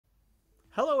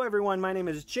Hello everyone, my name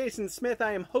is Jason Smith.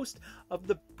 I am host of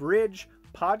the Bridge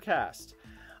Podcast.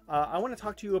 I want to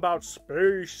talk to you about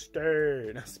Space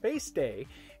Day. Now, Space Day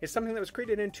is something that was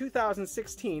created in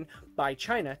 2016 by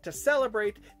China to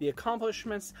celebrate the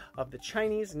accomplishments of the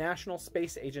Chinese National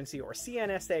Space Agency, or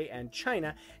CNSA, and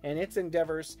China and its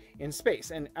endeavors in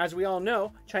space. And as we all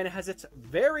know, China has its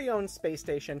very own space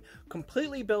station,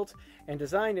 completely built and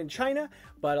designed in China,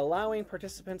 but allowing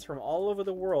participants from all over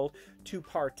the world to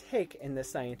partake in this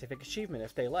scientific achievement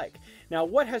if they like. Now,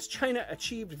 what has China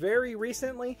achieved very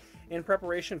recently in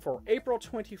preparation for April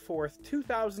 24th,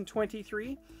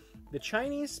 2023? The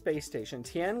Chinese space station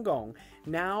Tiangong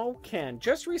now can,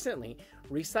 just recently,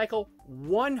 recycle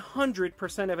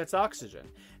 100% of its oxygen.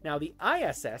 Now, the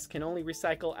ISS can only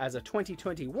recycle, as of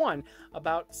 2021,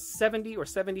 about 70 or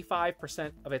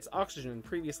 75% of its oxygen.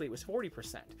 Previously, it was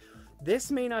 40%.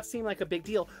 This may not seem like a big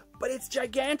deal, but it's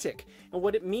gigantic. And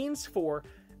what it means for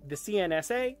the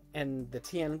CNSA and the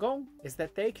Tiangong is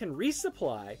that they can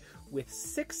resupply with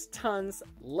 6 tons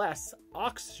less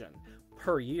oxygen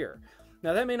per year.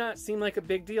 Now, that may not seem like a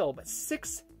big deal, but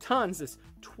 6 tons is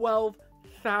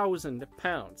 12,000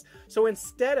 pounds. So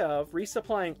instead of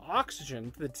resupplying oxygen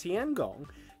to the Tiangong,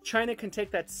 China can take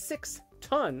that 6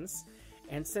 tons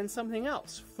and send something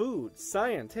else: food,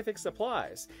 scientific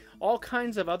supplies, all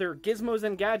kinds of other gizmos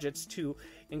and gadgets to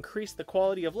increase the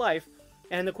quality of life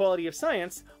and the quality of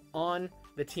science on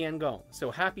the Tiangong.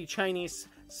 So happy Chinese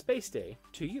Space Day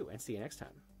to you, and see you next time.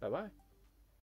 Bye-bye.